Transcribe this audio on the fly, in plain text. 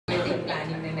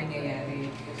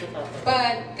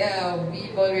But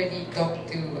we've already talked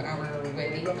to our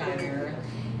wedding planner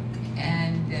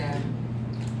and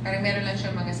parang meron lang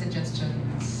siyang mga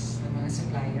suggestions ng mga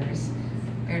suppliers.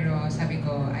 Pero sabi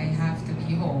ko, I have to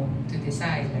be home to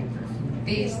decide, like for food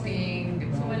tasting, di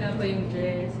ba? So wala ba yung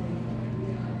dress?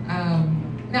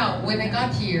 Now, when I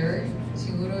got here,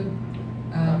 siguro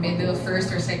middle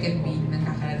first or second week nang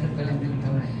kakarating ko lang dito,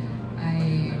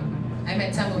 I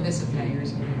met some of the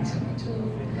suppliers. So,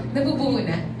 nabubuo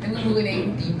na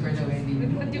yung team for the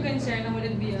wedding. But you can share na, would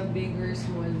it be a big or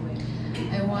small wedding?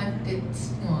 I want it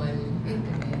small,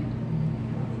 intimate.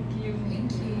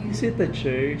 Thank you. Is it a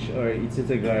church or is it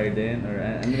a garden or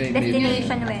ano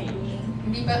destination wedding?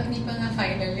 Hindi pa nga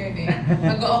final yun eh.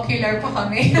 Mag-ocular pa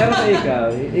kami. Pero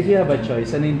ikaw, if you have a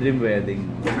choice, ano yung dream wedding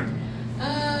mo?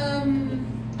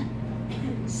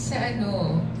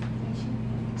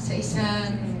 Sa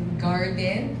isang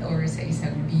garden or sa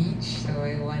isang beach. So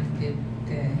I wanted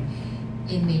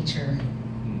in nature.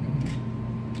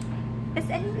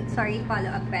 Sorry,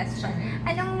 follow-up question.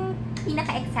 Anong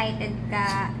pinaka-excited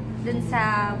ka dun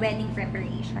sa wedding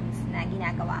preparations na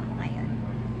ginagawa mo ngayon?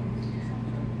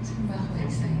 Saan ba ako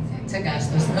excited? Sa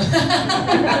gastos, no?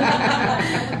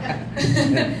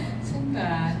 Saan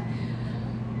ba?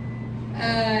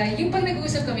 Yung pag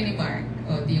nag-uusap kami ni Mark,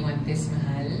 do you want this,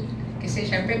 mahal? Kasi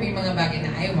syempre may mga bagay na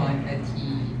I want that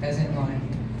he doesn't want.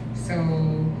 So,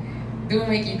 doon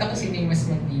makikita ko sino yung mas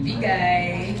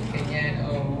magbibigay, ganyan,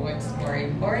 what's more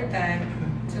important.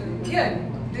 So, yun.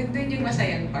 Doon yung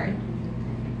masayang part.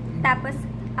 Tapos,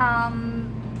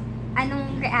 anong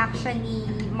reaction ni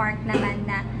Mark naman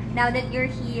na now that you're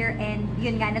here and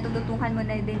yun nga, natututukan mo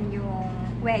na din yung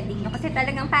wedding nyo? Kasi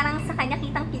talagang parang sa kanya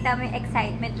kitang-kita mo yung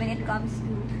excitement when it comes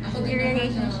to your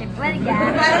relationship. Well,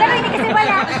 yeah. Pero hindi kasi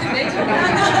wala.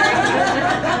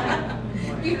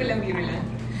 Biro lang.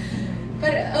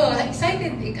 Pero,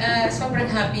 excited. Sobrang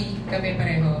happy kami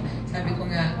pareho. Sabi ko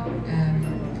nga,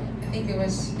 I think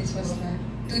this was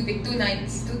two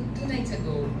nights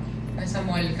ago. Nasa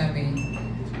mall kami.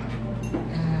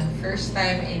 First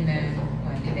time in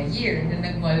a year na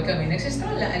nag-mall kami.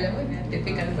 Nagsistroll lang, alam mo na,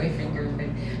 typical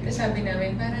boyfriend-girlfriend. Tapos sabi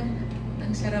namin, parang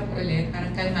ang sarap ulit,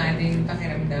 parang kalmado yung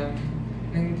pakiramdam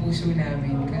ng puso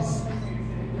namin. Because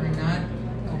we're not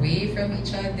away from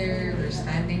each other, we're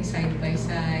standing side by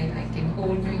side, I can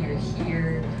hold you, you're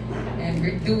here, and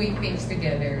we're doing things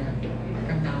together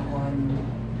from now on.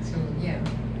 So, yeah.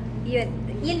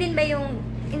 Yun din ba yung,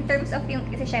 in terms of yung,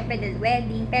 kasi syempre the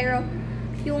wedding, pero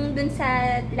yung dun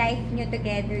sa life nyo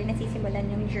together, nasisimulan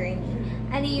yung journey,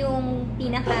 ano yung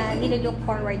pinaka nilook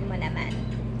forward mo naman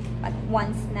pag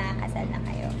once na kasal na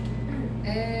kayo?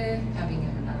 Having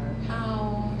our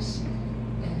house,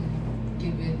 and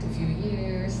give it a few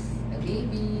years, a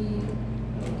baby,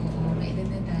 may edad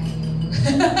na tayo.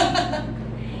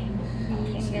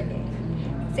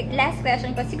 So, last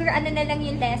question ko, siguro ano na lang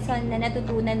yung lesson na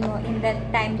natutunan mo in that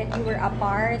time that you were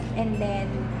apart and then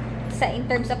in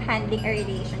terms of handling a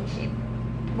relationship?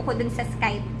 Bukod dun sa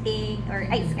Skype or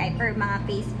mga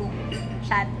Facebook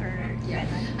chat or... Yeah.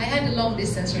 I had a long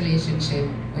distance relationship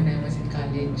when I was in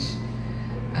college.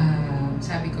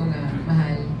 Sabi ko nga,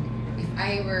 mahal, if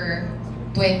I were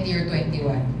 20 or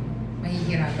 21,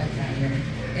 mahihirapan tayo.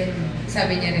 And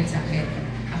sabi niya rin sa akin,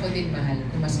 ako din mahal,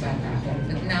 kung mas bata ako.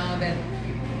 But now that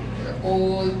we're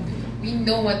old, we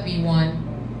know what we want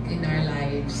in our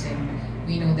lives and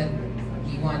we know that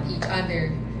we want each other.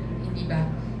 Hindi ba?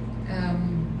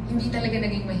 Hindi talaga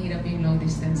naging mahirap yung long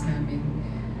distance namin.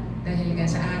 Dahil nga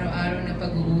sa araw-araw na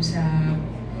pag-uusap,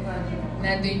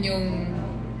 nandun yung,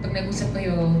 pag nag-usap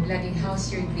kayo, laging, how's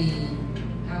your day?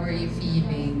 How are you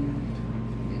feeling?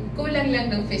 Kulang lang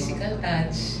ng physical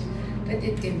touch, but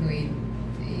it can wait.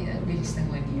 Ang bilis ng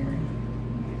 1 year.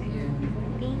 Yeah.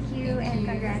 Thank you and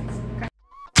congrats.